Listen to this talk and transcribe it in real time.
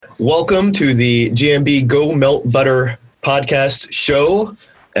Welcome to the GMB Go Melt Butter podcast show.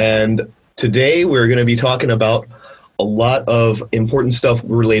 And today we're going to be talking about a lot of important stuff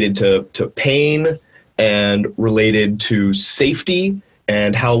related to pain and related to safety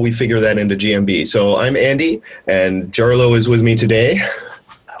and how we figure that into GMB. So I'm Andy, and Jarlo is with me today.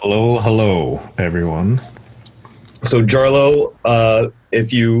 Hello, everyone. So Jarlo,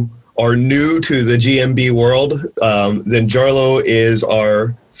 if you are new to the GMB world, then Jarlo is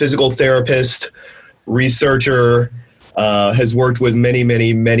our physical therapist, researcher, has worked with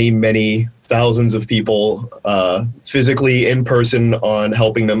many thousands of people physically in person on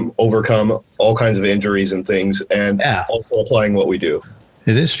helping them overcome all kinds of injuries and things, and also applying what we do.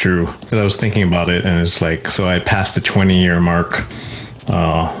 It is true. I was thinking about it, and it's like, so I passed the 20-year mark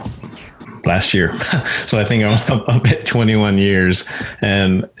last year. So I think I'm at 21 years,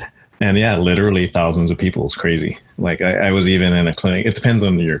 and yeah, literally thousands of people. It's crazy. Like I was even in a clinic. It depends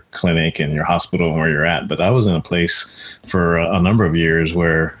on your clinic and your hospital and where you're at. But I was in a place for a number of years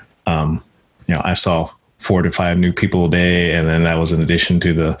where, I saw 4 to 5 new people a day. And then that was in addition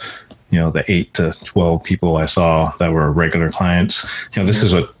to the 8 to 12 people I saw that were regular clients. This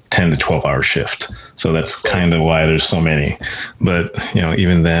is a 10 to 12 hour shift. So that's kind of why there's so many. But,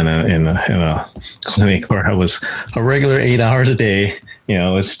 even then in a clinic where I was a regular 8 hours a day,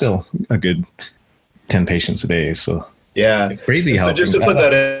 it's still a good 10 patients a day. So yeah, it's crazy how. So just to put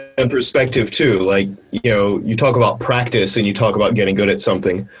that in perspective too, like, you talk about practice and you talk about getting good at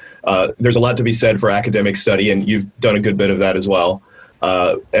something. There's a lot to be said for academic study, and you've done a good bit of that as well.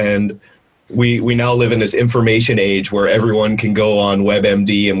 And we now live in this information age where everyone can go on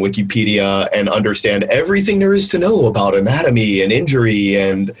WebMD and Wikipedia and understand everything there is to know about anatomy and injury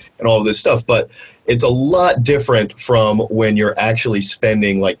and all of this stuff. But it's a lot different from when you're actually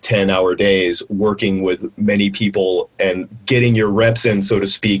spending like 10-hour days working with many people and getting your reps in, so to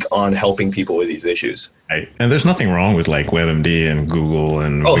speak, on helping people with these issues. Right. And there's nothing wrong with like WebMD and Google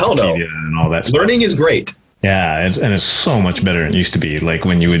and Wikipedia and all that stuff. Learning is great. Yeah, and it's so much better than it used to be. Like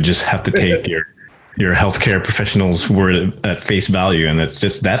when you would just have to take your healthcare professional's word at face value, and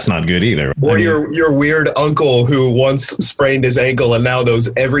that's not good either. Or your weird uncle who once sprained his ankle and now knows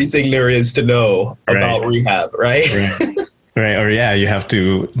everything there is to know about rehab, right? Right. Or you have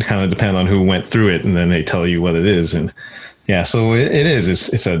to kind of depend on who went through it, and then they tell you what it is. And yeah, so it is.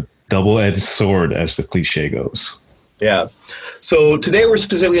 It's a double-edged sword, as the cliche goes. Yeah. So today we're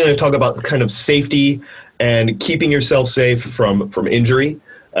specifically going to talk about the kind of safety and keeping yourself safe from injury.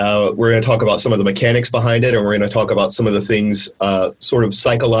 We're going to talk about some of the mechanics behind it, and we're going to talk about some of the things sort of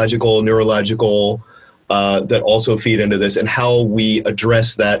psychological, neurological, that also feed into this, and how we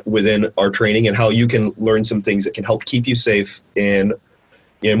address that within our training, and how you can learn some things that can help keep you safe in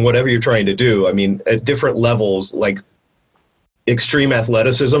whatever you're trying to do. I mean, at different levels, like extreme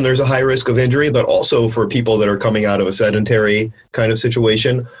athleticism, there's a high risk of injury, but also for people that are coming out of a sedentary kind of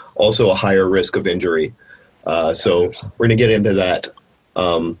situation, also a higher risk of injury. So we're going to get into that.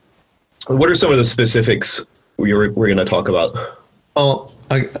 What are some of the specifics we're going to talk about? Well,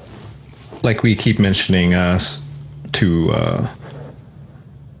 like we keep mentioning to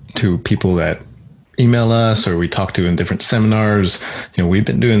people that email us or we talk to in different seminars. We've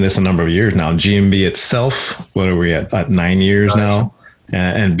been doing this a number of years now. GMB itself, what are we at 9 years now?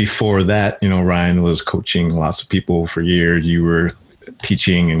 And before that, Ryan was coaching lots of people for years. You were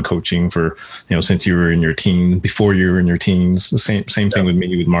teaching and coaching for, since you were in your teens, before you were in your teens. The same thing with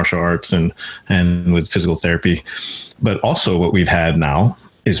me with martial arts and with physical therapy. But also what we've had now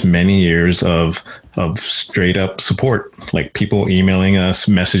is many years of straight up support, like people emailing us,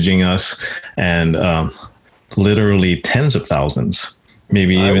 messaging us, and literally tens of thousands,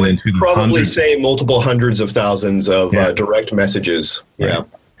 maybe even into the probably hundreds. Say multiple hundreds of thousands of direct messages. Right. Yeah.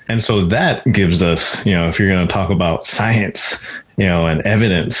 And so that gives us, if you're going to talk about science, and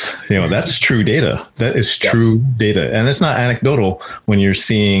evidence, that's true data. That is true data. And it's not anecdotal when you're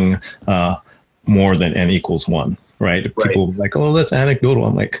seeing more than n equals 1, right? People are like, oh, that's anecdotal.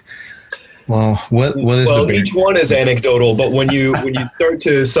 I'm like, well, what is well, each one is anecdotal, but when you start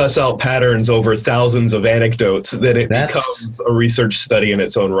to suss out patterns over thousands of anecdotes, then it becomes a research study in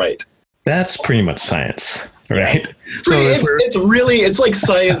its own right. That's pretty much science, right? So it's like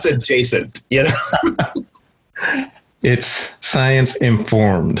science adjacent, It's science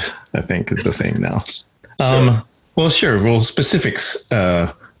informed, I think is the thing now. Sure. Well, sure. Well, specifics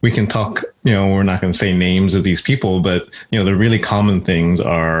we can talk, we're not going to say names of these people, but the really common things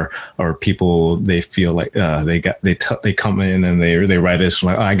are people, they feel like they come in and they write us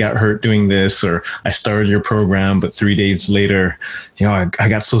like, oh, I got hurt doing this, or I started your program, but 3 days later, I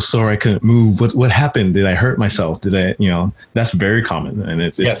got so sore I couldn't move. What happened? Did I hurt myself? Did I, that's very common, and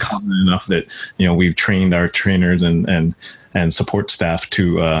it's Yes. common enough that we've trained our trainers and support staff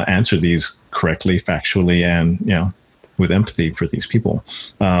to answer these correctly, factually, and with empathy for these people.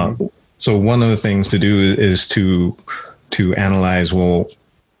 So one of the things to do is to analyze, well,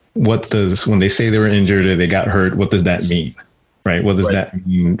 when they say they were injured or they got hurt, what does that mean? Right? What does that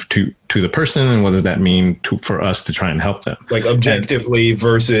mean to the person, and what does that mean for us to try and help them? Like objectively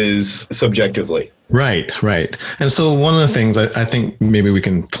versus subjectively. Right. And so one of the things I think maybe we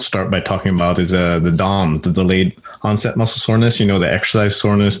can start by talking about is the DOM, the delayed onset muscle soreness, the exercise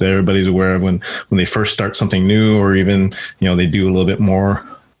soreness that everybody's aware of when they first start something new, or even, they do a little bit more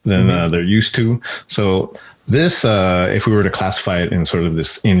than they're used to. So this, if we were to classify it in sort of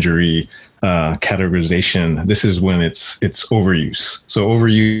this injury categorization, this is when it's overuse. So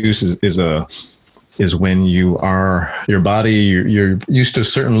overuse is when your body, you're used to a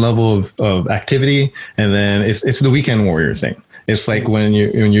certain level of activity, and then it's the weekend warrior thing. It's like when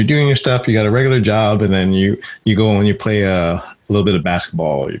you're doing your stuff, you got a regular job, and then you go and you play a little bit of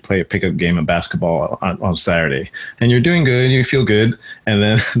basketball, or you play a pickup game of basketball on Saturday, and you're doing good, you feel good, and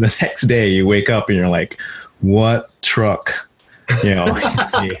then the next day you wake up and you're like, what truck? On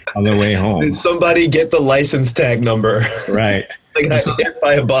the way home. Did somebody get the license tag number? Right. I got hit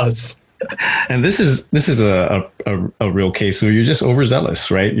by a bus. And this is a real case where you're just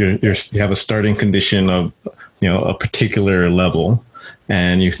overzealous, right? You have a starting condition of a particular level,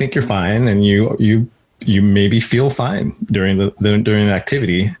 and you think you're fine, and you maybe feel fine during the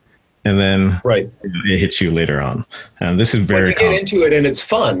activity, and then it hits you later on. And this is very common. You get into it and it's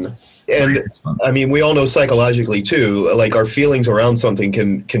fun. And I mean, we all know psychologically too, like our feelings around something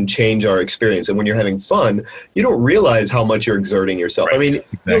can change our experience. And when you're having fun, you don't realize how much you're exerting yourself. I mean,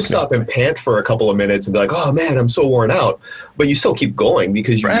 you'll stop and pant for a couple of minutes and be like, oh man, I'm so worn out. But you still keep going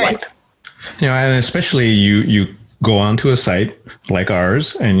because you like it. And especially you go onto a site like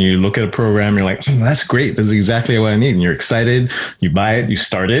ours and you look at a program, you're like, that's great. This is exactly what I need. And you're excited, you buy it, you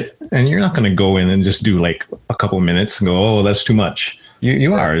start it, and you're not going to go in and just do like a couple of minutes and go, oh, that's too much.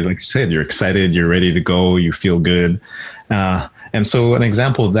 You are, like you said, you're excited, you're ready to go, you feel good. And so an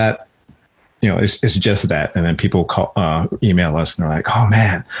example of that, it's just that. And then people email us and they're like, oh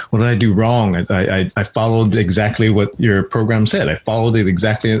man, what did I do wrong? I followed exactly what your program said. I followed it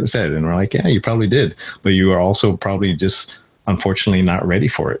exactly as it said. And we're like, yeah, you probably did. But you are also probably just unfortunately not ready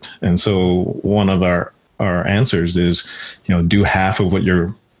for it. And so one of our answers is, do half of what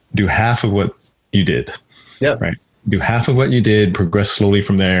you did. Yeah. Right. Do half of what you did, progress slowly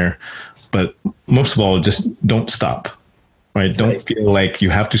from there. But most of all, just don't stop. Right. Don't feel like you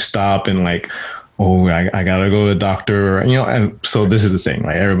have to stop and like, oh, I got to go to the doctor. And so this is the thing,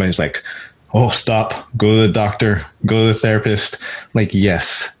 right? Everybody's like, oh, stop, go to the doctor, go to the therapist. Like,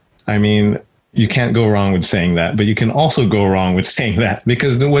 yes. I mean, you can't go wrong with saying that, but you can also go wrong with saying that,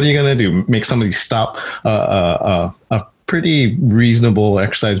 because then what are you going to do? Make somebody stop a pretty reasonable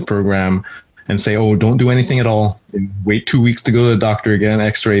exercise program and say, oh, don't do anything at all. Wait 2 weeks to go to the doctor again,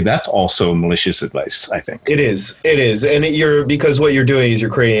 x-ray. That's also malicious advice, I think. It is. And because what you're doing is you're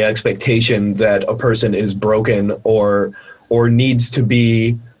creating an expectation that a person is broken or needs to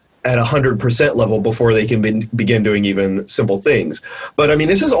be at 100% level before they can begin doing even simple things. But I mean,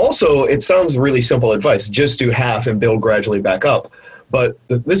 this is also, it sounds really simple advice, just do half and build gradually back up. But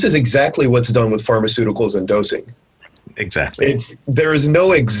this is exactly what's done with pharmaceuticals and dosing. Exactly. There is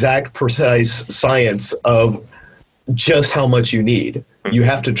no exact precise science of just how much you need. You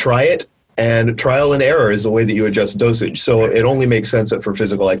have to try it, and trial and error is the way that you adjust dosage. So it only makes sense that for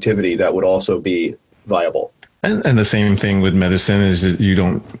physical activity that would also be viable. And the same thing with medicine is that you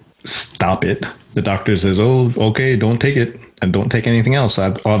don't stop it. The doctor says, oh, okay, don't take it and don't take anything else.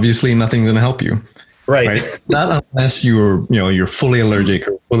 Obviously nothing's going to help you. Right. Not unless you're fully allergic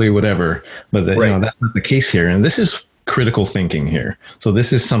or fully whatever, but that's not the case here. And this is critical thinking here. So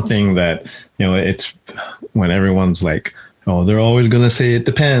this is something that, it's when everyone's like, oh, they're always going to say it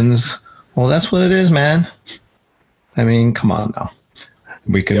depends. Well, that's what it is, man. I mean, come on now.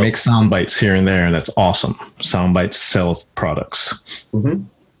 We can make sound bites here and there, and that's awesome. Sound bites sell products. Mm-hmm.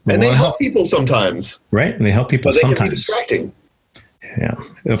 And they help people sometimes. Right? And they help people sometimes. But they can be distracting. Yeah.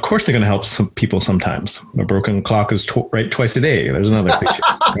 Of course they're going to help some people sometimes. A broken clock is right twice a day. There's another picture,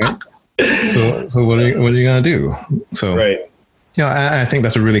 right? So what are you going to do? So, I think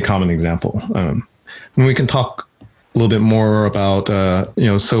that's a really common example. And we can talk little bit more about,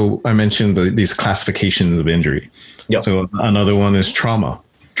 so I mentioned these classifications of injury. Yep. So another one is trauma.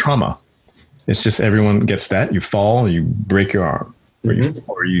 Trauma. It's just everyone gets that. You fall, you break your arm,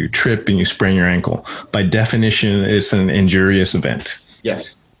 or you trip and you sprain your ankle. By definition, it's an injurious event.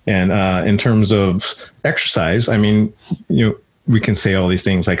 Yes. And in terms of exercise, I mean, we can say all these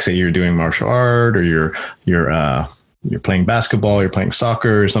things like, say you're doing martial art, or you're playing basketball, you're playing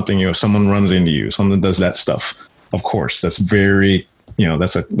soccer or something, someone runs into you, someone does that stuff. Of course, that's very,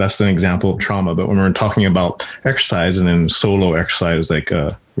 that's an example of trauma. But when we're talking about exercise and then solo exercise, like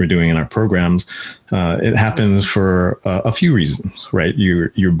we're doing in our programs, it happens for a few reasons, right?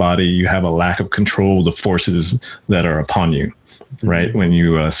 Your body, you have a lack of control of the forces that are upon you, right? When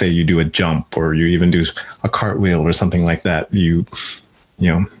you say you do a jump, or you even do a cartwheel or something like that, you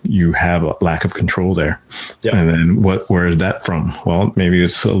have a lack of control there. Yeah. And then where is that from? Well, maybe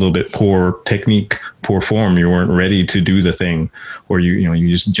it's a little bit poor technique, poor form. You weren't ready to do the thing, or you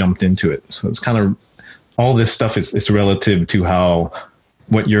just jumped into it. So it's kind of, all this stuff is relative to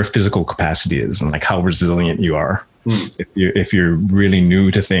what your physical capacity is, and like how resilient you are. If you're really new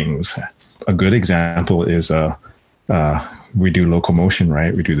to things. A good example is we do locomotion,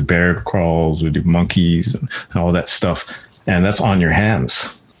 right? We do the bear crawls, we do monkeys and all that stuff. And that's on your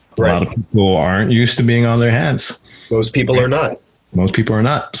hands. Right. A lot of people aren't used to being on their hands. Most people are not. Most people are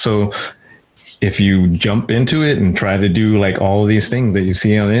not. So if you jump into it and try to do like all of these things that you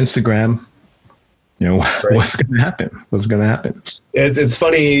see on Instagram, what's going to happen? What's going to happen? It's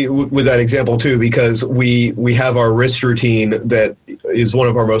funny with that example too, because we have our wrist routine that is one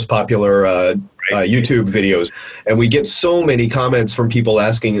of our most popular YouTube videos, and we get so many comments from people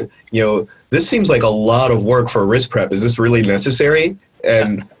asking, this seems like a lot of work for a wrist prep. Is this really necessary?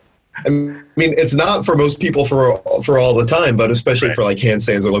 And I mean, it's not for most people for all the time, but especially for like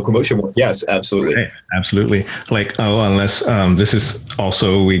handstands or locomotion work. Yes, absolutely. Right. Absolutely. Like, unless this is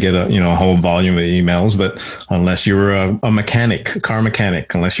also, we get a whole volume of emails, but unless you're a mechanic, a car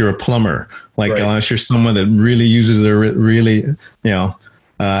mechanic, unless you're a plumber, unless you're someone that really uses their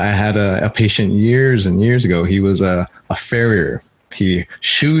I had a patient years and years ago. He was a farrier. He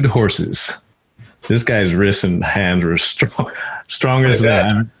shoed horses. This guy's wrists and hands were stronger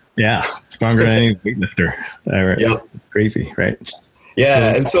than stronger than any weightlifter. Crazy, right?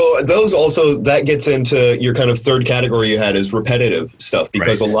 Yeah, and so those also, that gets into your kind of third category you had, is repetitive stuff,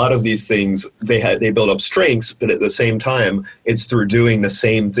 because a lot of these things, they build up strengths, but at the same time, it's through doing the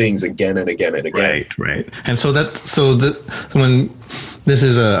same things again and again and again. Right. And when this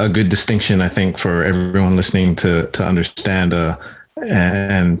is a good distinction, I think, for everyone listening to understand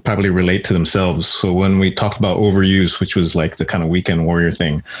and probably relate to themselves. So when we talked about overuse, which was like the kind of weekend warrior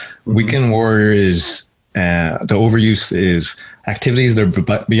thing, weekend warrior is the overuse is activities that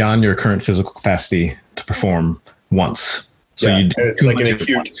are beyond your current physical capacity to perform once. So you did too much at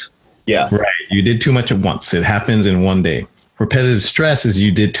once. Yeah. Right. You did too much at once. It happens in one day. Repetitive stress is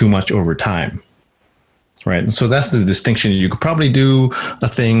you did too much over time. Right. And so that's the distinction. You could probably do a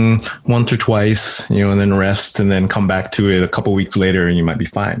thing once or twice, and then rest, and then come back to it a couple weeks later and you might be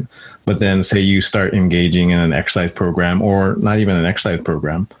fine. But then say you start engaging in an exercise program, or not even an exercise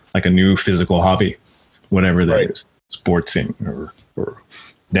program, like a new physical hobby, whatever that is, sportsing or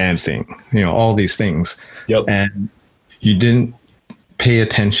dancing, all these things. Yep. And you didn't pay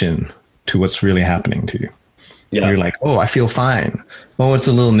attention to what's really happening to you. Yeah. You're like, oh, I feel fine. Oh, it's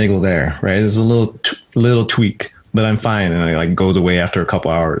a little niggle there, right? There's a little tweak, but I'm fine. And it goes away after a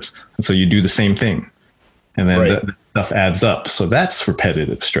couple hours. And so you do the same thing. And then the stuff adds up. So that's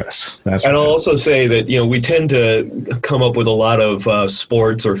repetitive stress. And I'll also say that, we tend to come up with a lot of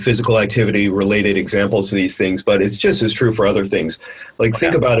sports or physical activity related examples to these things, but it's just as true for other things.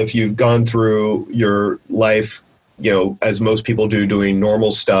 Think about if you've gone through your life, as most people do, doing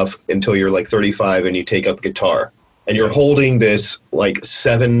normal stuff until you're like 35 and you take up guitar and you're holding this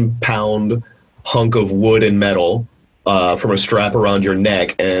 7-pound hunk of wood and metal from a strap around your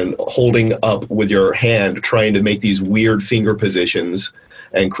neck and holding up with your hand, trying to make these weird finger positions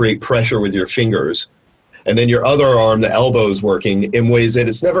and create pressure with your fingers. And then your other arm, the elbow's working in ways that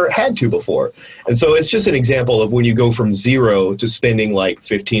it's never had to before. And so it's just an example of when you go from zero to spending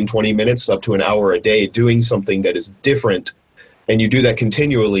 15, 20 minutes up to an hour a day doing something that is different, and you do that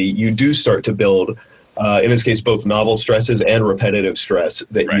continually, you do start to build, in this case, both novel stresses and repetitive stress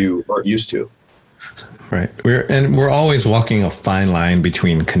that you aren't used to. Right. We're always walking a fine line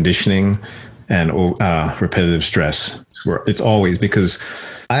between conditioning and repetitive stress. It's always, because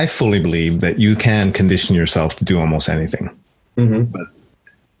I fully believe that you can condition yourself to do almost anything. But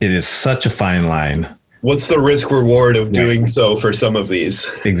it is such a fine line. What's the risk reward of doing so for some of these?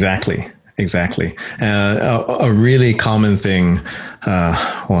 Exactly. Exactly. A really common thing,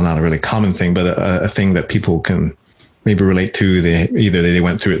 well, not a really common thing, but a thing that people can maybe relate to, either they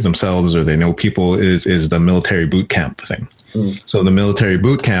went through it themselves or they know people, is the military boot camp thing. So the military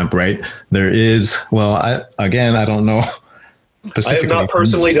boot camp, right? There is, well, I don't know. I have not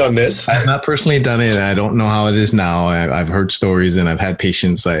personally done this. I have not personally done it. I don't know how it is now. I've heard stories and I've had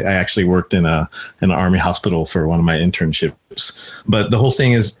patients. I actually worked in an Army hospital for one of my internships. But the whole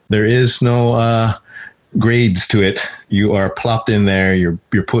thing is there is no grades to it. You are plopped in there. You're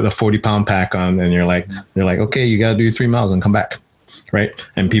put a 40-pound pack on, and they're like, okay, you got to do 3 miles and come back, right?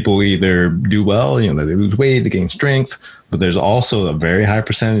 And people either do well, they lose weight, they gain strength, but there's also a very high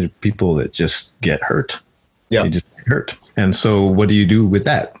percentage of people that just get hurt. Yeah, they just get hurt. And so what do you do with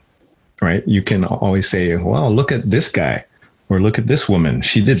that, right? You can always say, well, look at this guy or look at this woman.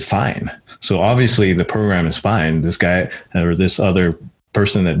 She did fine. So obviously the program is fine. This guy or this other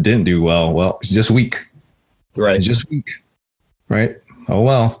person that didn't do well, he's just weak. Right. He's just weak, right? Oh,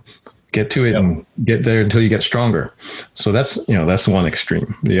 well, get to it and get there until you get stronger. So that's one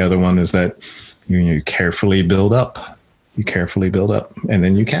extreme. The other one is that you carefully build up. You carefully build up, and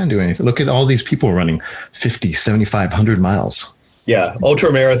then you can do anything. Look at all these people running 50, 75, 100 miles. Yeah, ultra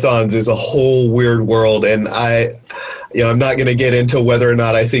marathons is a whole weird world, and I'm not going to get into whether or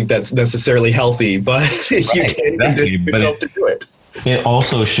not I think that's necessarily healthy, but you can condition yourself to do it. It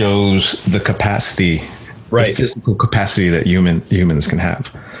also shows the capacity, right? The physical capacity that humans can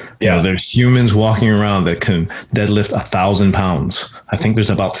have. Yeah, there's humans walking around that can deadlift 1,000 pounds. I think there's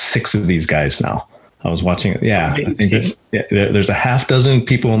about 6 of these guys now. I was watching it. Yeah, I think there's a half dozen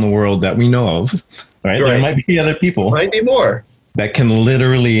people in the world that we know of, right? There might be other people. Might be more. That can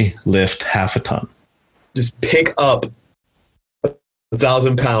literally lift half a ton. Just pick up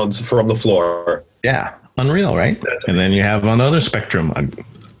 1,000 pounds from the floor. Yeah, unreal, right? And then you have on the other spectrum,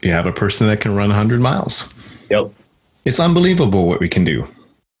 you have a person that can run 100 miles. Yep. It's unbelievable what we can do.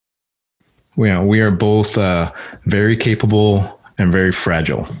 We are both very capable and very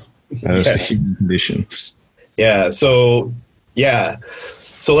fragile. That's the human condition. Yeah. So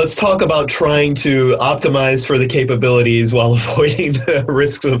let's talk about trying to optimize for the capabilities while avoiding the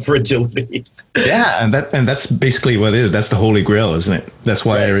risks of fragility. Yeah, and that's basically what it is. That's the holy grail, isn't it? That's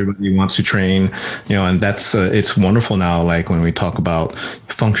why everybody wants to train, and that's it's wonderful now. Like when we talk about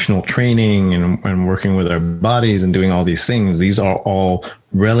functional training and working with our bodies and doing all these things, these are all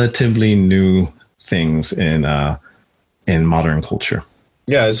relatively new things in modern culture.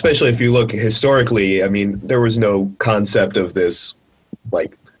 Yeah, especially if you look historically. I mean, there was no concept of this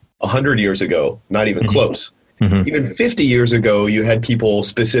like 100 years ago, not even close. Mm-hmm. Even 50 years ago, you had people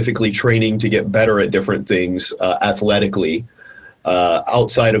specifically training to get better at different things athletically,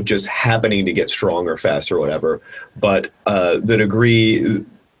 outside of just happening to get stronger, faster, whatever. But the degree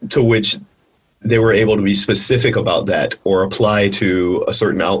to which they were able to be specific about that or apply to a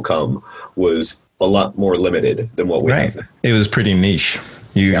certain outcome was a lot more limited than what we have. It was pretty niche.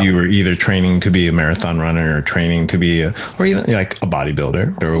 You were either training to be a marathon runner or training to be or even like a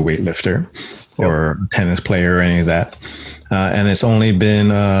bodybuilder or a weightlifter or a tennis player or any of that. And it's only been,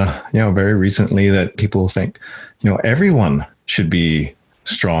 very recently that people think, everyone should be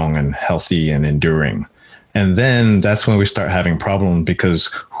strong and healthy and enduring. And then that's when we start having problems, because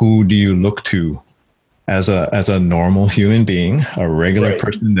who do you look to as a normal human being, a regular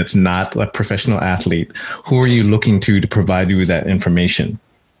person that's not a professional athlete? Who are you looking to provide you with that information?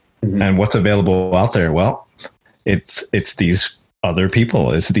 Mm-hmm. And what's available out there? Well, it's these other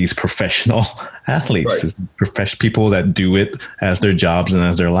people. It's these professional athletes, it's people that do it as their jobs and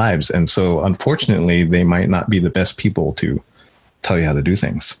as their lives. And so unfortunately, they might not be the best people to tell you how to do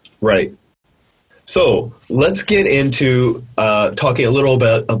things. Right. So let's get into talking a little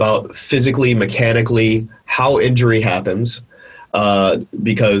bit about physically, mechanically, how injury happens, and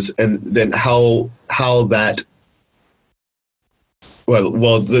then how that,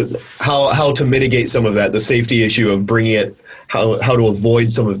 how to mitigate some of that, the safety issue of bringing it, how to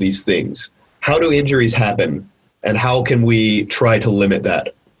avoid some of these things. How do injuries happen, and how can we try to limit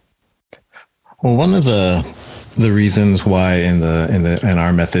that? Well, one of the reasons why in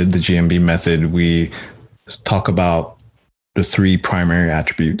our method, the GMB method, we talk about the 3 primary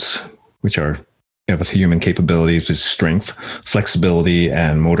attributes, which are of human capabilities, which is strength, flexibility,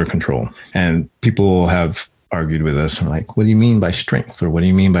 and motor control. And people have argued with us and like, what do you mean by strength? Or what do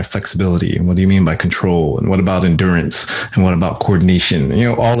you mean by flexibility? And what do you mean by control? And what about endurance? And what about coordination?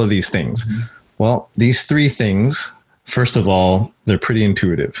 All of these things. Mm-hmm. Well, these 3 things, first of all, they're pretty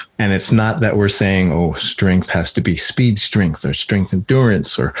intuitive. And it's not that we're saying, strength has to be speed strength or strength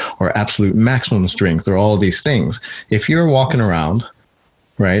endurance or absolute maximum strength or all of these things. If you're walking around,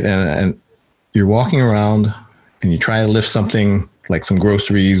 right? And you're walking around and you try to lift something like some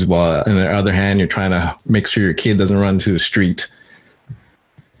groceries, while on the other hand, you're trying to make sure your kid doesn't run to the street.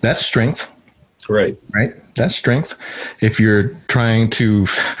 That's strength. Right. Right. That's strength. If you're trying to,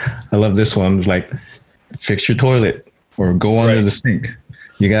 I love this one, like fix your toilet or go under the sink,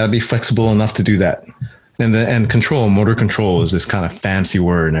 you got to be flexible enough to do that. And control, motor control is this kind of fancy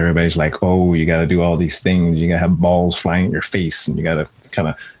word. And everybody's like, oh, you got to do all these things. You got to have balls flying at your face and you got to kind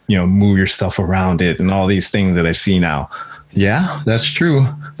of, move yourself around it and all these things that I see now. Yeah, that's true.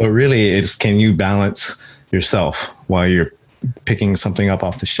 But really, it's, can you balance yourself while you're picking something up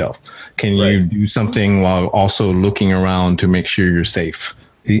off the shelf? Can you do something while also looking around to make sure you're safe?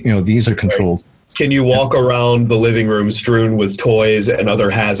 These are controls. Can you walk around the living room strewn with toys and other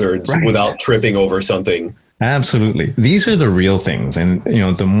hazards without tripping over something? Absolutely. These are the real things. And,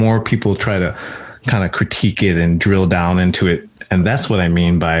 the more people try to kind of critique it and drill down into it, and that's what I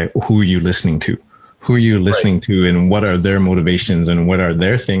mean by who are you listening to? Who are you listening to, and what are their motivations and what are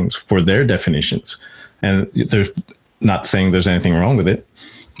their things for their definitions? And there's not saying there's anything wrong with it,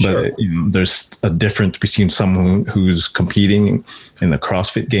 but there's a difference between someone who's competing in the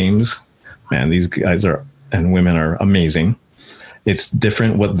CrossFit Games. Man, these guys and women are amazing. It's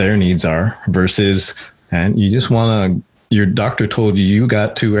different what their needs are versus, and you just want to, your doctor told you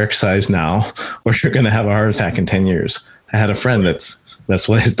got to exercise now or you're going to have a heart attack in 10 years. I had a friend that's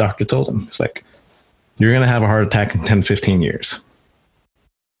what his doctor told him. It's like, you're going to have a heart attack in 10, 15 years.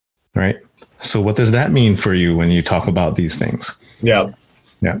 Right? So what does that mean for you when you talk about these things? Yeah.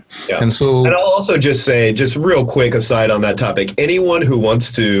 And I'll also just say, just real quick aside on that topic, anyone who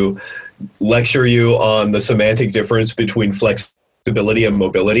wants to lecture you on the semantic difference between flexibility and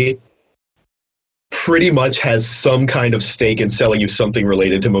mobility pretty much has some kind of stake in selling you something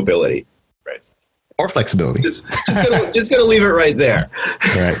related to mobility. Right. Or flexibility. Just gonna leave it right there.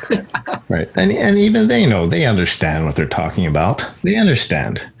 Right. And even they understand what they're talking about. They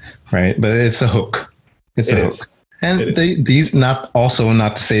understand. Right. But it's a hook. It's a hook. And these not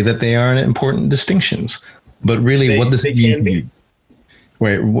to say that they aren't important distinctions, but really what does it mean to you?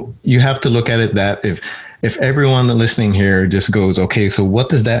 Right. You have to look at it that if everyone listening here just goes, okay, so what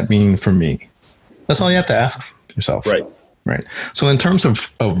does that mean for me? That's all you have to ask yourself. Right. So in terms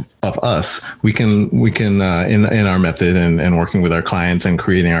of us, we can in our method and working with our clients and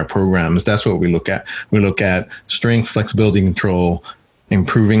creating our programs, that's what we look at. We look at strength, flexibility, control,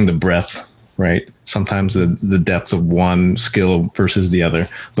 improving the breadth, right? Sometimes the depth of one skill versus the other.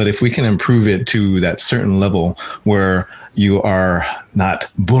 But if we can improve it to that certain level where you are not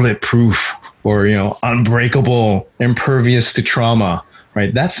bulletproof or, unbreakable, impervious to trauma,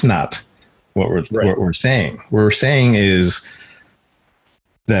 right? That's not what we're saying. What we're saying is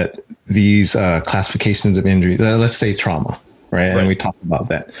that these classifications of injury, let's say trauma, right? And we talk about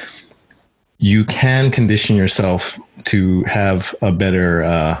that. You can condition yourself to have a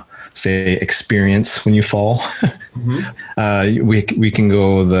better, say, experience when you fall. Mm-hmm. We can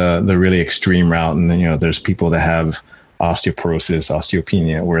go the really extreme route, and then there's people that have osteoporosis,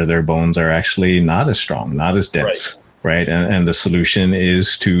 osteopenia, where their bones are actually not as strong, not as dense. Right. And the solution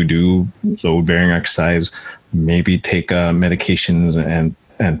is to do load bearing exercise, maybe take medications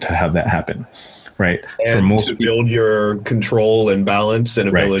and to have that happen. Right. And for most to build your control and balance and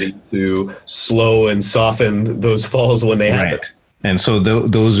ability to slow and soften those falls when they happen. And so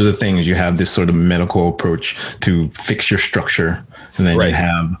those are the things. You have this sort of medical approach to fix your structure. And then you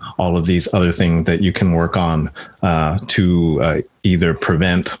have all of these other things that you can work on to either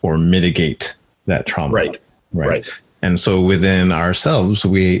prevent or mitigate that trauma. Right. And so within ourselves,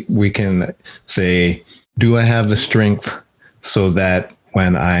 we can say, do I have the strength so that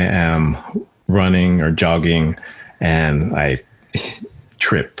when I am running or jogging and I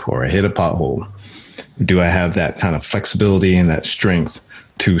trip or I hit a pothole, do I have that kind of flexibility and that strength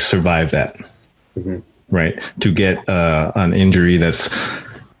to survive that? Mm-hmm. Right? To get an injury that's,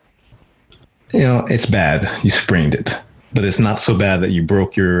 it's bad. You sprained it. But it's not so bad that you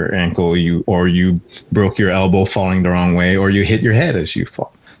broke your ankle, you broke your elbow falling the wrong way, or you hit your head as you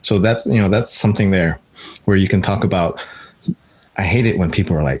fall. So that's something there where you can talk about. I hate it when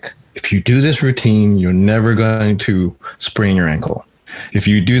people are like, if you do this routine, you're never going to sprain your ankle. If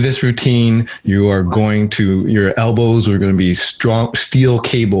you do this routine, your elbows are going to be strong steel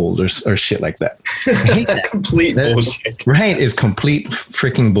cables or shit like that. I hate that. Complete bullshit. Right, is complete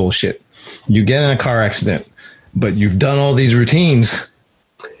freaking bullshit. You get in a car accident, but you've done all these routines.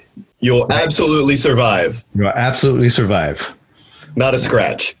 You'll absolutely survive. You'll absolutely survive. Not a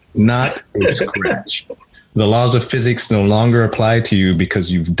scratch. Not a scratch. The laws of physics no longer apply to you because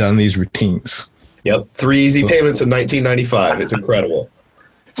you've done these routines. Yep. 3 easy payments in 1995. It's incredible.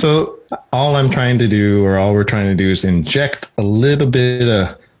 So all I'm trying to do, or all we're trying to do, is inject a little bit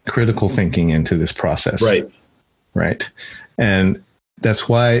of critical thinking into this process. Right. Right. And that's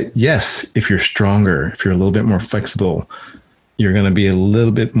why, yes, if you're stronger, if you're a little bit more flexible, you're going to be a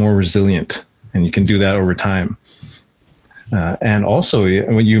little bit more resilient, and you can do that over time. And also,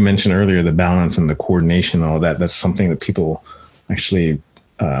 what you mentioned earlier, the balance and the coordination, all that, that's something that people actually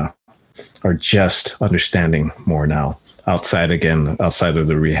are just understanding more now, outside of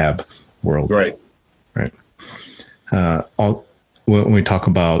the rehab world. Right. Right. When we talk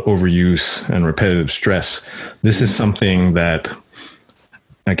about overuse and repetitive stress, this is something that,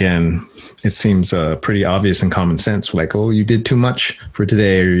 again, it seems pretty obvious and common sense. Like, oh, you did too much for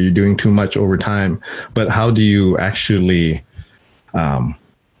today, or you're doing too much over time. But how do you actually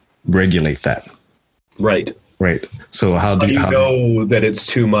regulate that? Right. Right. So how do you know that it's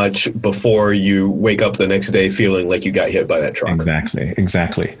too much before you wake up the next day feeling like you got hit by that truck?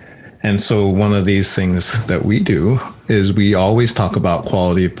 Exactly. And so one of these things that we do is we always talk about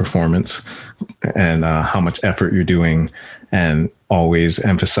quality of performance and how much effort you're doing, and always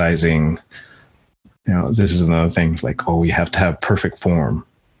emphasizing, this is another thing, like, oh, you have to have perfect form,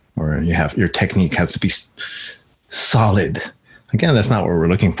 or your technique has to be solid. Again, that's not what we're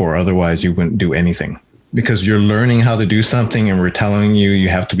looking for. Otherwise, you wouldn't do anything, because you're learning how to do something and we're telling you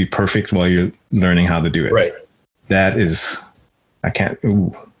have to be perfect while you're learning how to do it. Right. That is, I can't.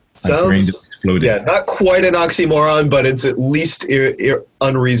 Sounds, not quite an oxymoron, but it's at least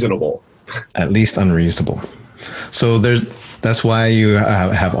unreasonable. At least unreasonable. So that's why you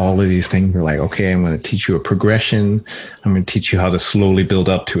have all of these things. You're like, okay, I'm going to teach you a progression. I'm going to teach you how to slowly build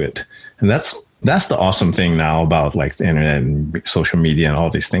up to it. And that's the awesome thing now about like the internet and social media and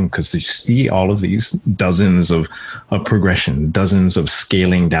all these things, because you see all of these dozens of progression, dozens of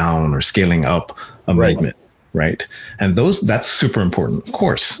scaling down or scaling up a movement. Right. And that's super important. Of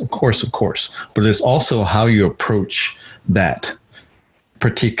course. But it's also how you approach that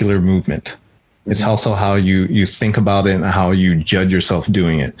particular movement. It's also how you think about it and how you judge yourself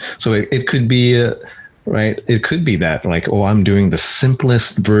doing it. So it could be, right. It could be that like, oh, I'm doing the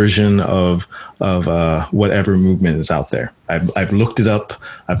simplest version of whatever movement is out there. I've looked it up.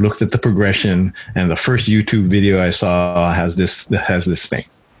 I've looked at the progression, and the first YouTube video I saw has this thing.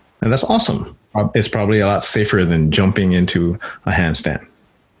 And that's awesome. It's probably a lot safer than jumping into a handstand,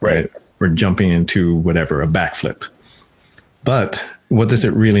 right? Or jumping into whatever, a backflip. But what does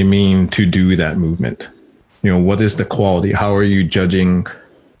it really mean to do that movement? What is the quality? How are you judging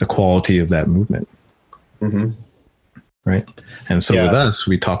the quality of that movement? Mm-hmm. Right. And so with us,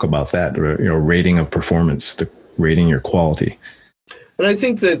 we talk about that, rating of performance, rating your quality. And I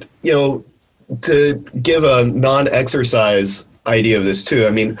think that, to give a non-exercise idea of this too. I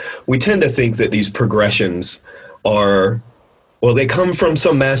mean, we tend to think that these progressions they come from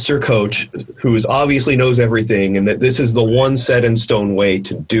some master coach who obviously knows everything, and that this is the one set in stone way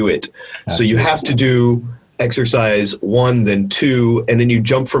to do it. Absolutely. So you have to do exercise 1, then 2, and then you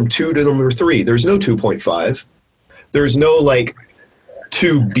jump from 2 to number 3. There's no 2.5. There's no like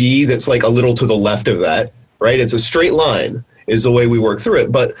 2B that's like a little to the left of that, right? It's a straight line is the way we work through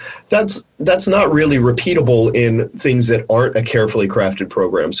it. But that's not really repeatable in things that aren't a carefully crafted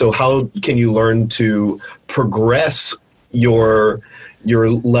program. So how can you learn to progress your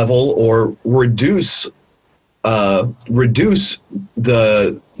level or reduce the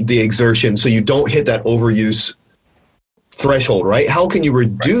exertion so you don't hit that overuse threshold, right? How can you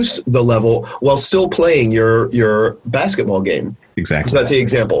reduce the level while still playing your basketball game? Exactly. That's the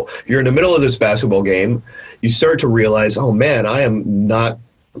example. You're in the middle of this basketball game. You start to realize, oh man, I am not,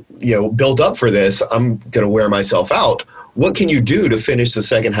 built up for this. I'm going to wear myself out. What can you do to finish the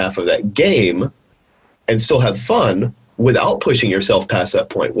second half of that game and still have fun without pushing yourself past that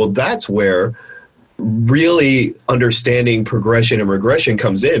point? Well, that's where really understanding progression and regression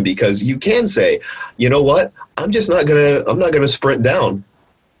comes in, because you can say, you know what, I'm not going to sprint down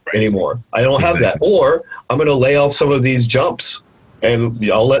anymore. I don't have that. Or I'm going to lay off some of these jumps and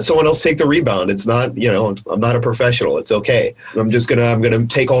I'll let someone else take the rebound. It's not, I'm not a professional. It's okay. I'm going to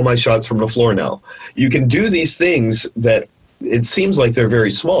take all my shots from the floor now. You can do these things that it seems like they're very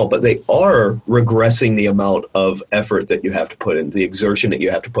small, but they are regressing the amount of effort that you have to put in, the exertion that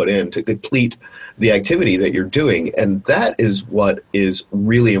you have to put in to complete the activity that you're doing. And that is what is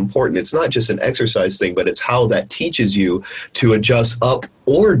really important. It's not just an exercise thing, but it's how that teaches you to adjust up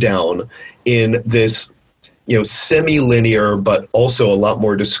or down in this, semi-linear, but also a lot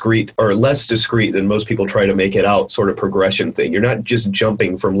more discrete or less discrete than most people try to make it out sort of progression thing. You're not just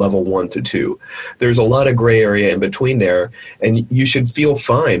jumping from level 1 to 2. There's a lot of gray area in between there, and you should feel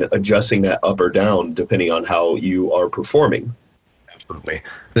fine adjusting that up or down depending on how you are performing. Absolutely.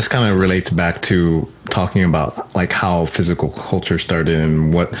 This kind of relates back to talking about like how physical culture started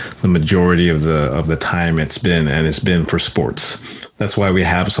and what the majority of the time it's been, and it's been for sports. That's why we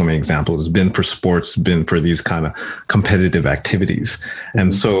have so many examples. It's been for sports, been for these kind of competitive activities.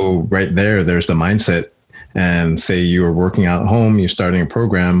 And so right there's the mindset. And say you are working out at home, you're starting a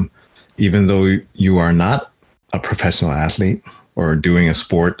program, even though you are not a professional athlete or doing a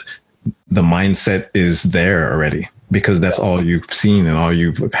sport, the mindset is there already, because that's all you've seen and all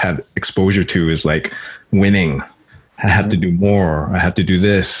you've had exposure to is like winning. I have to do more. I have to do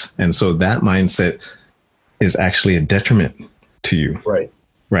this. And so that mindset is actually a detriment to you.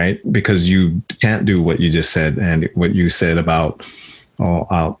 Right. Because you can't do what you just said, and what you said about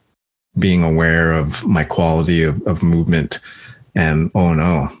being aware of my quality of movement, and oh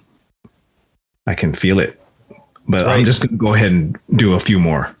no, I can feel it, but I'm just going to go ahead and do a few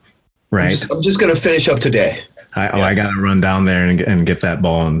more. Right. I'm just going to finish up today. I got to run down there and get that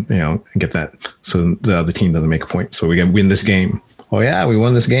ball, and get that, so the other team doesn't make a point. So we got to win this game. Oh yeah, we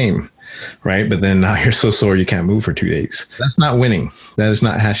won this game. Right. But then now you're so sore you can't move for 2 days. That's not winning. That is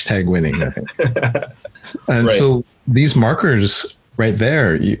not #winning, I think. And so these markers right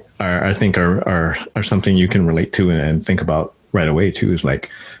there I think are something you can relate to and think about right away too. Is like,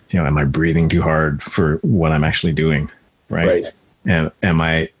 am I breathing too hard for what I'm actually doing? Right. And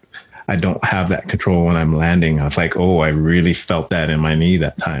I don't have that control when I'm landing. I was like, oh, I really felt that in my knee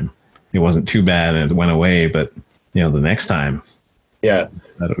that time. It wasn't too bad and it went away, but the next time. Yeah.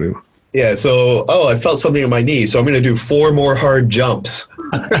 That'll do. Yeah. So, I felt something in my knee, so I'm going to do 4 more hard jumps,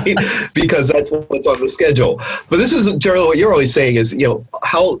 right? Because that's what's on the schedule. But this is generally what you're always saying is,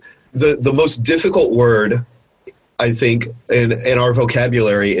 how the most difficult word, I think, in our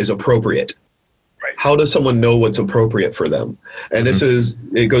vocabulary is appropriate. Right. How does someone know what's appropriate for them? And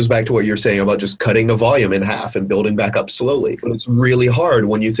it goes back to what you're saying about just cutting the volume in half and building back up slowly. But it's really hard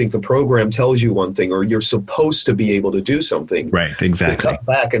when you think the program tells you one thing, or you're supposed to be able to do something. Right, exactly. To cut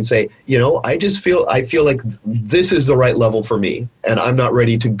back and say, I feel like this is the right level for me, and I'm not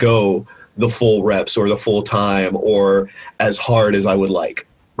ready to go the full reps or the full time or as hard as I would like.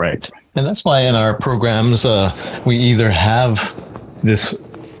 Right. And that's why in our programs, we either have this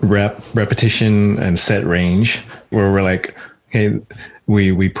repetition and set range where we're like, okay,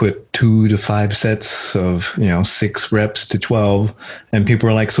 we put 2 to 5 sets of 6 reps to 12, and people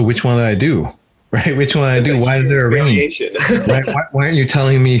are like, so which one do I do? Right? Which one do I do? Why is there a range? Right? Why aren't you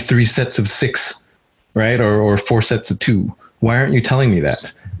telling me 3 sets of 6, right? Or 4 sets of 2? Why aren't you telling me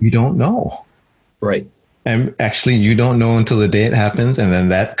that? You don't know. Right. And actually, you don't know until the day it happens, and then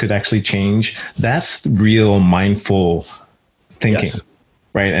that could actually change. That's real mindful thinking. Yes.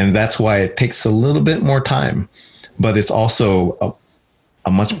 Right. And that's why it takes a little bit more time, but it's also a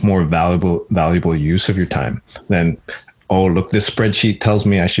much more valuable use of your time than, oh, look, this spreadsheet tells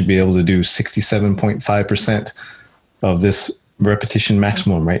me I should be able to do 67.5% of this repetition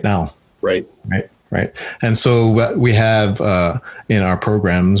maximum right now. Right. And so we have in our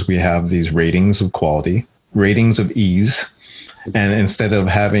programs, we have these ratings of quality, ratings of ease. And instead of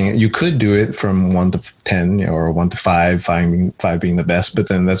having, you could do it from 1 to 10 or 1 to 5, 5 being the best. But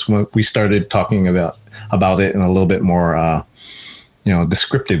then that's when we started talking about it in a little bit more,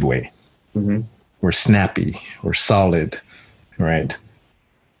 descriptive way. Mm-hmm. We're snappy, we're solid, right.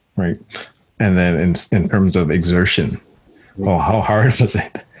 And then in terms of exertion, how hard was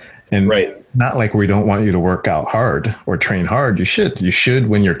it? And not like we don't want you to work out hard or train hard. You should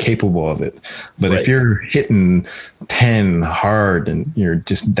when you're capable of it. But if you're hitting 10 hard and you're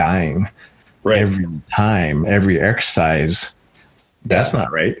just dying every time, every exercise, that's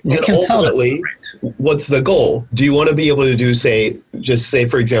not right. And ultimately, what's the goal? Do you want to be able to do, say,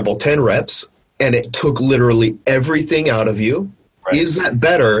 for example, 10 reps, and it took literally everything out of you? Right. Is that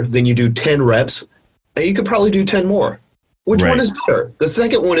better than you do 10 reps and you could probably do 10 more? Which one is better? The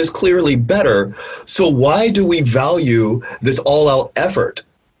second one is clearly better. So why do we value this all-out effort?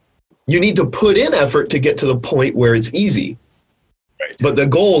 You need to put in effort to get to the point where it's easy. Right. But the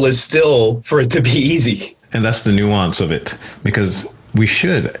goal is still for it to be easy. And that's the nuance of it, because you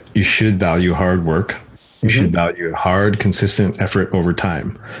should value hard work. You should value hard, consistent effort over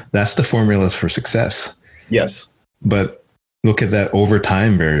time. That's the formula for success. Yes. But look at that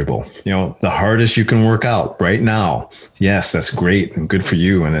overtime variable. The hardest you can work out right now. Yes, that's great and good for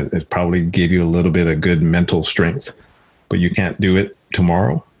you. And it probably gave you a little bit of good mental strength, but you can't do it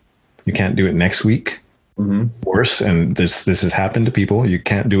tomorrow. You can't do it next week. Mm-hmm. Worse. And this has happened to people. You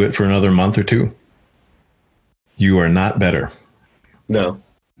can't do it for another month or 2. You are not better. No,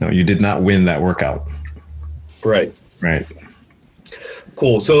 you did not win that workout. Right.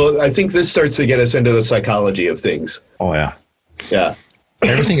 Cool. So I think this starts to get us into the psychology of things. Oh, yeah. Yeah.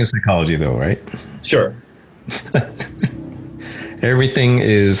 Everything is psychology, though, right? Sure. Everything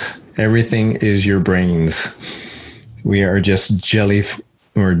is your brains. We are just jelly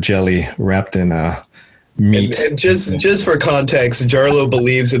wrapped in a meat. And just for context, Jarlo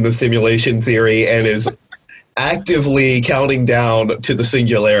believes in the simulation theory and is actively counting down to the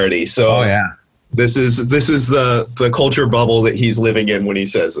singularity. So oh yeah, this is the culture bubble that he's living in when he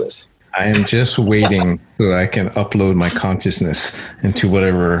says this. I am just waiting so that I can upload my consciousness into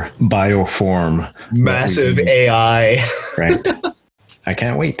whatever bioform. Massive AI. Right. I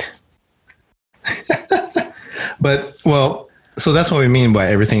can't wait. But, well, so that's what we mean by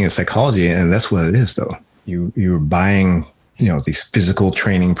everything is psychology. And that's what it is, though. You're buying, these physical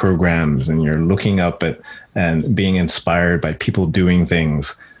training programs, and you're looking up at and being inspired by people doing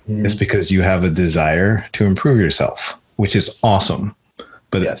things. Mm. It's because you have a desire to improve yourself, which is awesome.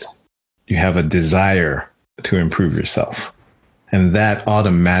 But yes. You have a desire to improve yourself. And that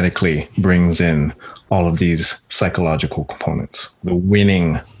automatically brings in all of these psychological components. The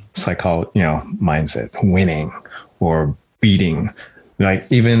winning mindset, winning or beating. Like,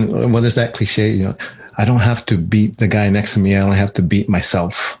 even, what is that cliche? I don't have to beat the guy next to me. I only have to beat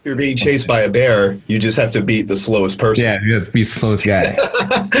myself. If you're being chased by a bear, you just have to beat the slowest person. Yeah, you have to beat the slowest guy.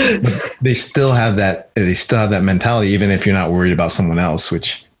 But they still have that. They still have that mentality, even if you're not worried about someone else.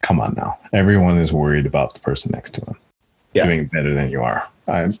 Which, come on now, everyone is worried about the person next to them doing better than you are.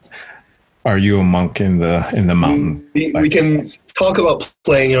 Are you a monk in the mountain? We can talk about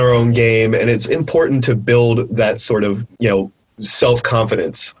playing our own game, and it's important to build that sort of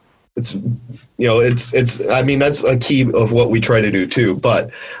self-confidence. It's I mean, that's a key of what we try to do too. But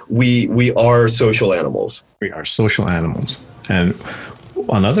we are social animals. We are social animals, and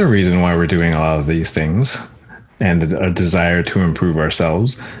another reason why we're doing a lot of these things and a desire to improve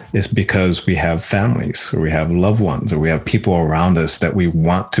ourselves is because we have families, or we have loved ones, or we have people around us that we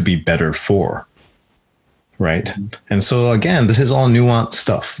want to be better for. Right? Mm-hmm. And so again, this is all nuanced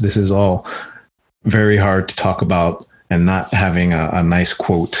stuff. This is all very hard to talk about, and not having a nice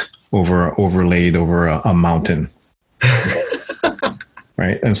quote overlaid over a mountain.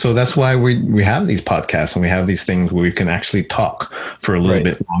 Right? And so that's why we have these podcasts, and we have these things where we can actually talk for a little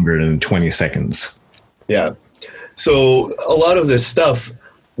bit longer than 20 seconds. Yeah. So a lot of this stuff,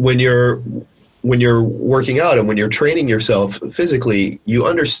 when you're working out and when you're training yourself physically, you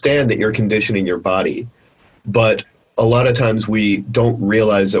understand that you're conditioning your body. But a lot of times we don't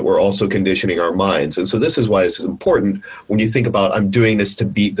realize that we're also conditioning our minds. And so this is why this is important when you think about, I'm doing this to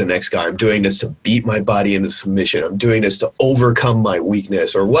beat the next guy. I'm doing this to beat my body into submission. I'm doing this to overcome my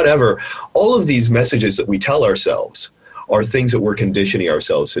weakness or whatever. All of these messages that we tell ourselves are things that we're conditioning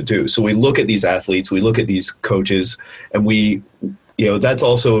ourselves to do. So we look at these athletes, we look at these coaches, and that's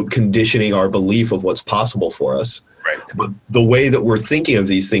also conditioning our belief of what's possible for us. Right. But the way that we're thinking of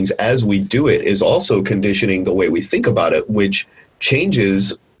these things as we do it is also conditioning the way we think about it, which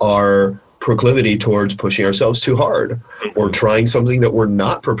changes our proclivity towards pushing ourselves too hard or trying something that we're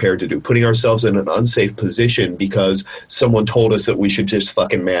not prepared to do, putting ourselves in an unsafe position because someone told us that we should just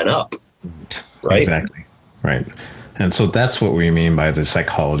fucking man up. Right? Exactly. Right. And so that's what we mean by the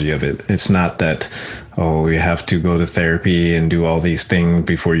psychology of it. It's not that, you have to go to therapy and do all these things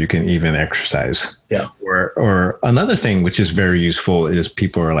before you can even exercise. Yeah. Or another thing which is very useful is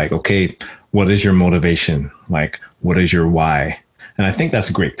people are like, okay, what is your motivation? Like, what is your why? And I think that's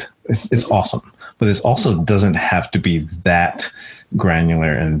great. It's awesome. But it also doesn't have to be that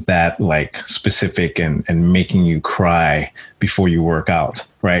granular and that like specific and making you cry before you work out.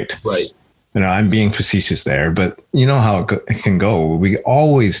 Right. Right. I'm being facetious there, but you know how it can go. We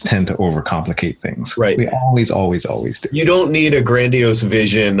always tend to overcomplicate things. Right. We always do. You don't need a grandiose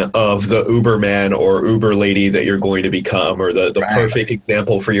vision of the Uberman or Uber lady that you're going to become, or the perfect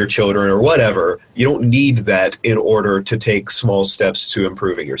example for your children or whatever. You don't need that in order to take small steps to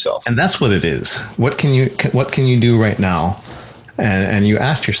improving yourself. And that's what it is. What can you do right now? And you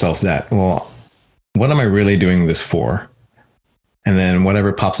ask yourself that, well, what am I really doing this for? And then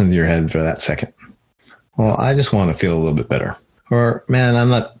whatever pops into your head for that second. Well, I just want to feel a little bit better. Or, man,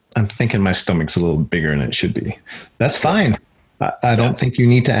 I'm thinking my stomach's a little bigger than it should be. That's fine. I don't think you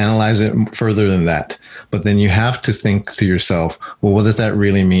need to analyze it further than that. But then you have to think to yourself, well, what does that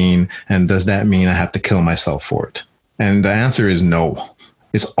really mean? And does that mean I have to kill myself for it? And the answer is no.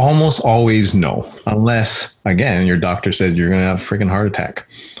 It's almost always no. Unless, again, your doctor says you're going to have a freaking heart attack.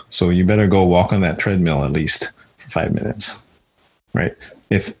 So you better go walk on that treadmill at least for 5 minutes. Right.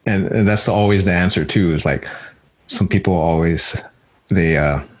 And that's always the answer too, is like some people always, they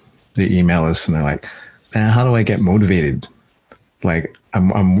email us and they're like, man, how do I get motivated? Like,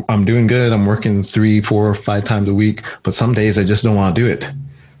 I'm doing good. I'm working 3, 4, 5 times a week, but some days I just don't want to do it.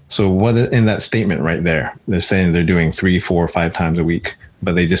 So what in that statement right there, they're saying they're doing 3, 4, 5 times a week,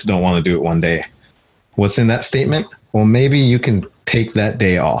 but they just don't want to do it one day. What's in that statement? Well, maybe you can take that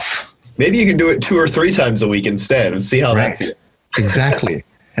day off. Maybe you can do it 2 or 3 times a week instead and see how that feels. Exactly.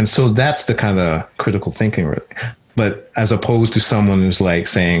 And so that's the kind of critical thinking, really. But as opposed to someone who's like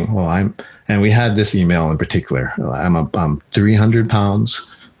saying, well, and we had this email in particular, I'm 300 pounds,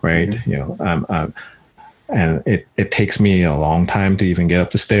 right? Mm-hmm. And it takes me a long time to even get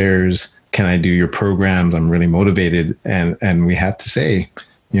up the stairs. Can I do your programs? I'm really motivated. And we had to say,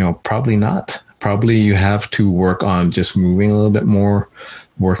 probably not. Probably you have to work on just moving a little bit more,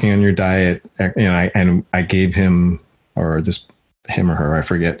 working on your diet. And I gave him, or this him or her, I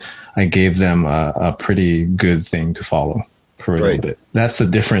forget. I gave them a pretty good thing to follow for a little bit. That's the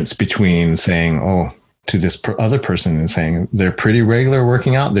difference between saying, to this other person and saying they're pretty regular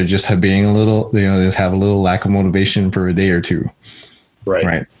working out. They're just being a little, they just have a little lack of motivation for a day or two.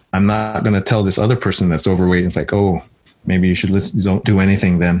 Right. I'm not going to tell this other person that's overweight. It's like, maybe you should don't do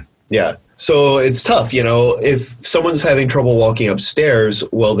anything then. Yeah. So it's tough, if someone's having trouble walking upstairs,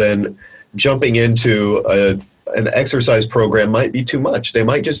 well, then jumping into an exercise program might be too much. They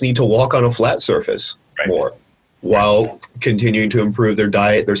might just need to walk on a flat surface more while continuing to improve their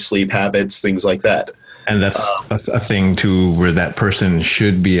diet, their sleep habits, things like that. And that's a thing too, where that person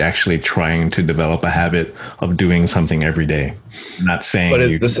should be actually trying to develop a habit of doing something every day. Not saying, but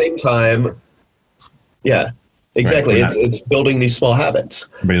at the same time, yeah, exactly. Right. It's building these small habits.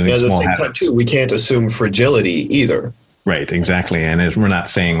 At the same time too, we can't assume fragility either. Right, exactly. And we're not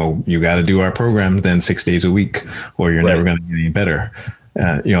saying, you got to do our program then 6 days a week, or you're never going to get any better.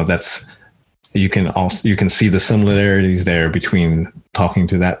 That's, you can see the similarities there between talking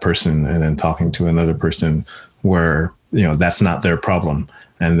to that person and then talking to another person where, that's not their problem.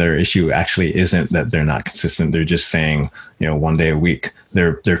 And their issue actually isn't that they're not consistent. They're just saying, 1 day a week,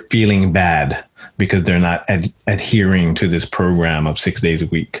 they're feeling bad because they're not adhering to this program of 6 days a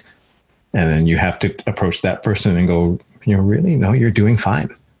week. And then you have to approach that person and go, really? No, you're doing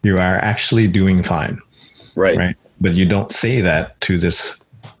fine. You are actually doing fine. Right. But you don't say that to this,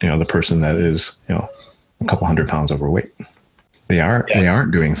 the person that is, a couple 100 pounds overweight. They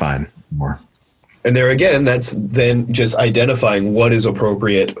aren't doing fine anymore. And there again, that's then just identifying what is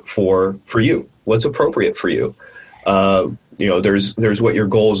appropriate for you. What's appropriate for you? There's what your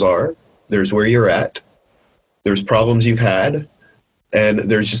goals are. There's where you're at. There's problems you've had. And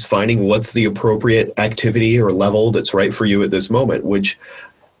there's just finding what's the appropriate activity or level that's right for you at this moment, which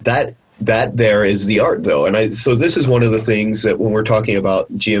that there is the art, though. And so this is one of the things that when we're talking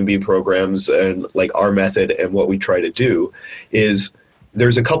about GMB programs and like our method and what we try to do is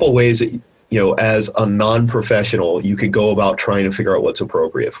there's a couple ways that, as a non-professional, you could go about trying to figure out what's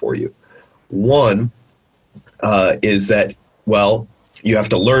appropriate for you. One is that, you have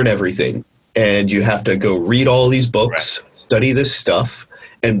to learn everything and you have to go read all these books, study this stuff,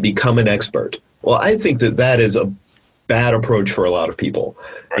 and become an expert. Well, I think that is a bad approach for a lot of people.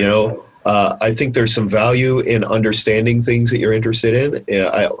 I think there's some value in understanding things that you're interested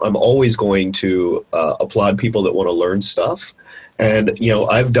in. I'm always going to applaud people that want to learn stuff. And,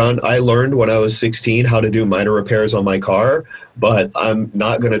 I learned when I was 16 how to do minor repairs on my car, but I'm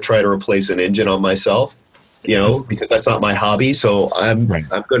not going to try to replace an engine on myself, because that's not my hobby. So I'm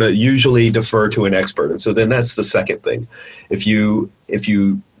going to usually defer to an expert. And so then that's the second thing. If you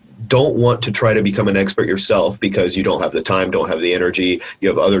don't want to try to become an expert yourself because you don't have the time, don't have the energy, you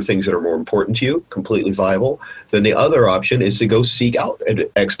have other things that are more important to you, completely viable, then the other option is to go seek out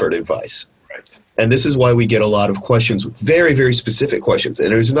expert advice. And this is why we get a lot of questions, very, very specific questions.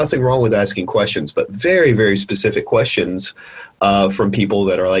 And there's nothing wrong with asking questions, but very, very specific questions from people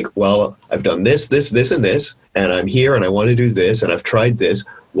that are like, I've done this, this, this, and this, and I'm here and I want to do this, and I've tried this.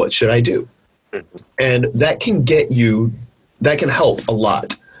 What should I do? And that can help a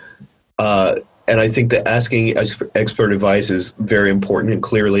lot. And I think that asking expert advice is very important. And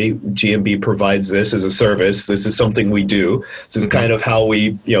clearly, GMB provides this as a service. This is something we do. This is kind of how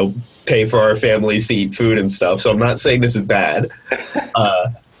we, pay for our families to eat food and stuff. So I'm not saying this is bad.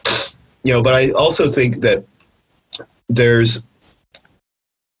 But I also think that there's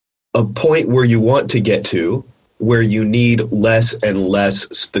a point where you want to get to where you need less and less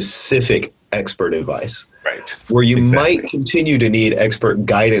specific expert advice. Where you might continue to need expert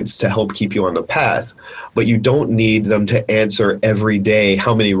guidance to help keep you on the path, but you don't need them to answer every day,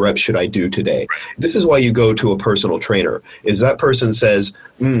 how many reps should I do today? This is why you go to a personal trainer, is that person says,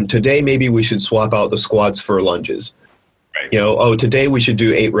 today maybe we should swap out the squats for lunges. You know, oh, today we should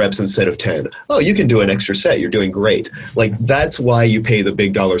do 8 reps instead of 10. Oh, you can do an extra set. You're doing great. Like, that's why you pay the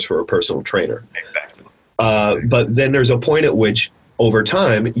big dollars for a personal trainer. Exactly. But then there's a point at which, over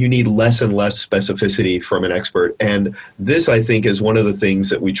time, you need less and less specificity from an expert. And this, I think, is one of the things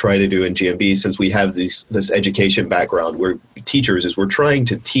that we try to do in GMB, since we have this education background. We're teachers, is we're trying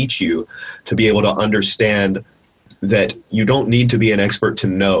to teach you to be able to understand that you don't need to be an expert to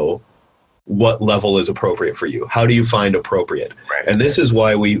know what level is appropriate for you. How do you find appropriate? Right. And this is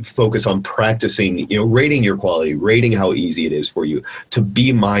why we focus on practicing, you know, rating your quality, rating how easy it is for you to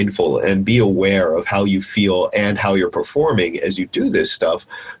be mindful and be aware of how you feel and how you're performing as you do this stuff,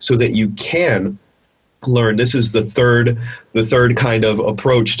 so that you can learn. This is the third kind of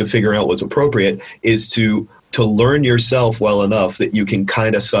approach to figuring out what's appropriate, is to learn yourself well enough that you can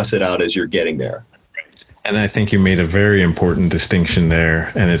kind of suss it out as you're getting there. And I think you made a very important distinction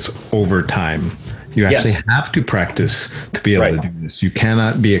there, and it's over time. You actually have to practice to be able to do this. You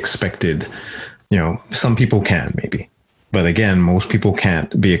cannot be expected, you know, some people can maybe, but again, most people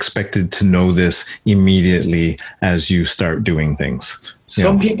can't be expected to know this immediately as you start doing things.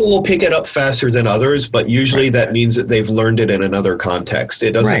 Some people will pick it up faster than others, but usually that means that they've learned it in another context.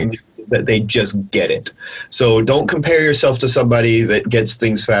 It doesn't mean that they just get it. So don't compare yourself to somebody that gets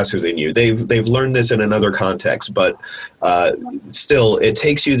things faster than you. They've learned this in another context, but still, it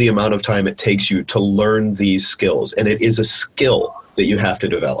takes you the amount of time it takes you to learn these skills, and it is a skill that you have to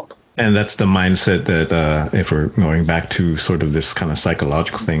develop. And that's the mindset that, if we're going back to sort of this kind of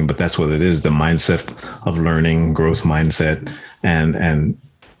psychological thing, but that's what it is, the mindset of learning, growth mindset, and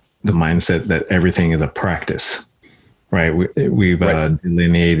the mindset that everything is a practice. Right. We've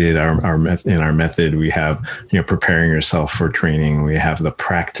delineated our method. We have, you know, preparing yourself for training. We have the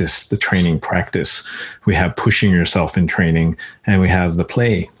practice, the training practice. We have pushing yourself in training, and we have the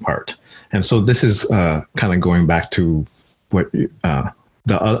play part. And so this is kind of going back to what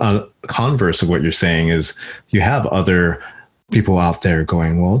the converse of what you're saying is, you have other people out there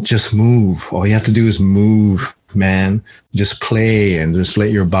going, well, just move. All you have to do is move, man. Just play and just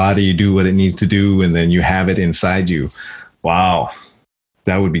let your body do what it needs to do, and then you have it inside you. Wow,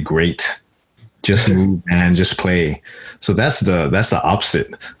 that would be great. Just move, man. Just play. So that's the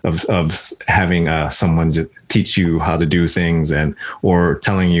opposite of having someone just teach you how to do things, or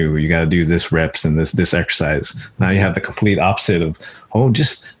telling you got to do this reps and this exercise. Now you have the complete opposite of,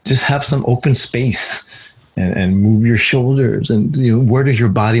 just have some open space and move your shoulders, and, you know, where does your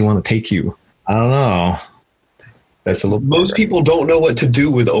body want to take you? I don't know. That's a little. Most people don't know what to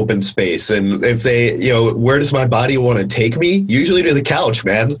do with open space, and if they, you know, where does my body want to take me? Usually to the couch,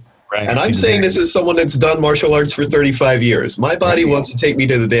 man. Right. And I'm saying this as someone that's done martial arts for 35 years. My body wants to take me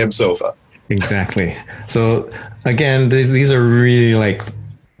to the damn sofa. Exactly. So again, these are really like,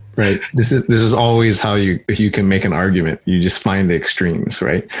 right. This is always how you can make an argument. You just find the extremes,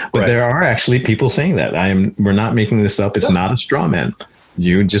 right? But there are actually people saying that. We're not making this up. It's not a straw man.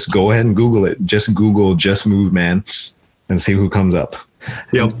 You just go ahead and Google it. Just Google "just move, man," and see who comes up.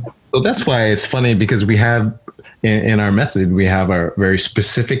 Yep. So that's why it's funny, because we have in our method, we have our very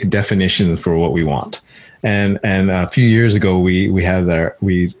specific definition for what we want. And a few years ago, we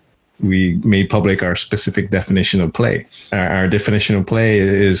made public our specific definition of play. Our definition of play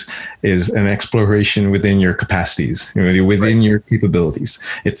is an exploration within your capacities, within your capabilities.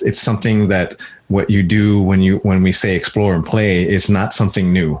 It's something that what you do when we say explore and play is not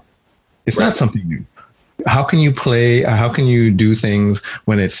something new. It's not something new. How can you play? How can you do things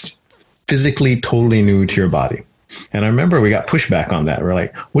when it's physically totally new to your body? And I remember we got pushback on that. We're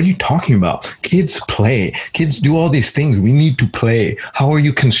like, what are you talking about? Kids play. Kids do all these things. We need to play. How are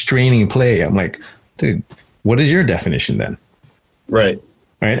you constraining play? I'm like, dude, what is your definition then? Right.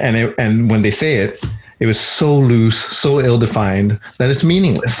 Right. And when they say it, it was so loose, so ill-defined that it's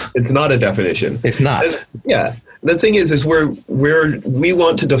meaningless. It's not a definition. It's not. Yeah. The thing is we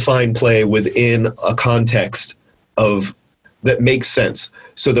want to define play within a context that makes sense,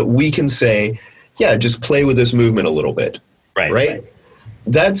 so that we can say, yeah, just play with this movement a little bit. Right?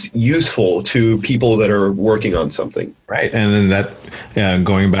 That's useful to people that are working on something. Right. And then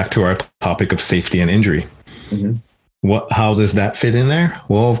going back to our topic of safety and injury. Mm-hmm. How does that fit in there?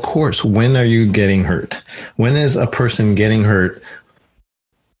 Well, of course, when are you getting hurt? When is a person getting hurt?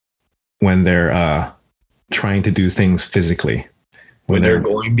 When they're trying to do things physically. When they're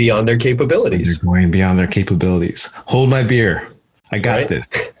going beyond their capabilities. Hold my beer. I got this.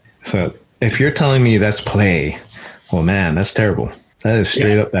 So if you're telling me that's play, well, man, that's terrible. That is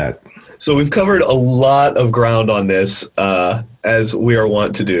straight up bad. So we've covered a lot of ground on this, as we are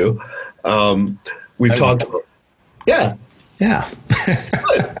wont to do. We've talked about... Yeah. Yeah.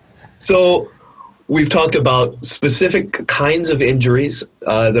 So we've talked about specific kinds of injuries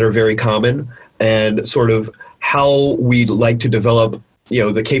that are very common, and sort of how we'd like to develop,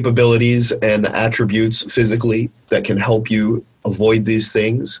 the capabilities and attributes physically that can help you avoid these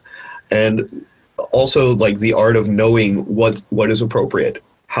things, and also like the art of knowing what is appropriate,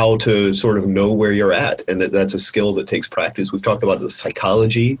 how to sort of know where you're at, and that's a skill that takes practice. We've talked about the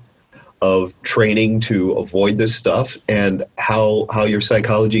psychology of training to avoid this stuff, and how your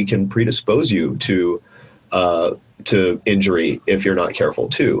psychology can predispose you to injury if you're not careful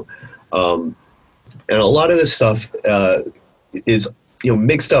too. And a lot of this stuff is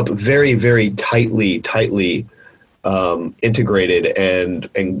mixed up very, very tightly integrated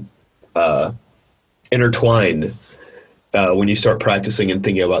and intertwined when you start practicing and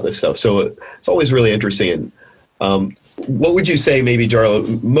thinking about this stuff. So it's always really interesting. And what would you say, maybe,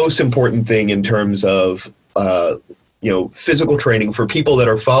 Jarlo, most important thing in terms of physical training for people that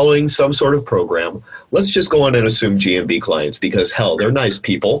are following some sort of program? Let's just go on and assume GMB clients, because hell, they're nice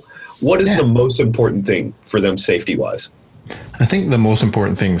people. What is the most important thing for them safety-wise? I think the most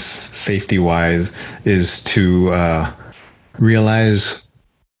important thing safety-wise is to realize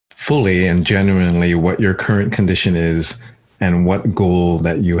fully and genuinely what your current condition is and what goal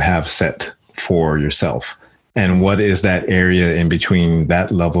that you have set for yourself. And what is that area in between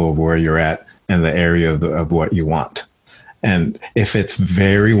that level of where you're at and the area of what you want. And if it's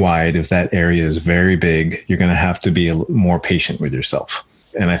very wide, if that area is very big, you're going to have to be more patient with yourself.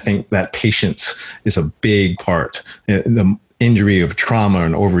 And I think that patience is a big part. The injury of trauma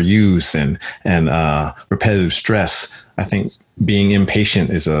and overuse and repetitive stress, I think being impatient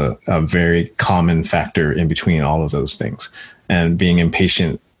is a very common factor in between all of those things. And being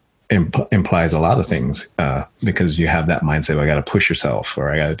impatient implies a lot of things because you have that mindset, I got to push yourself,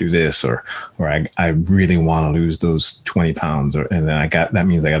 or I got to do this, or I really want to lose those 20 pounds, and then that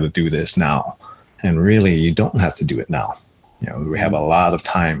means I got to do this now. And really, you don't have to do it now. We have a lot of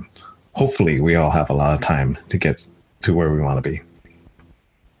time. Hopefully, we all have a lot of time to get to where we want to be.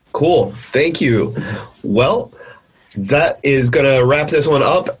 Cool. Thank you. Well, that is going to wrap this one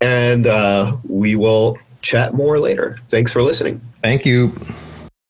up, and we will chat more later. Thanks for listening. Thank you.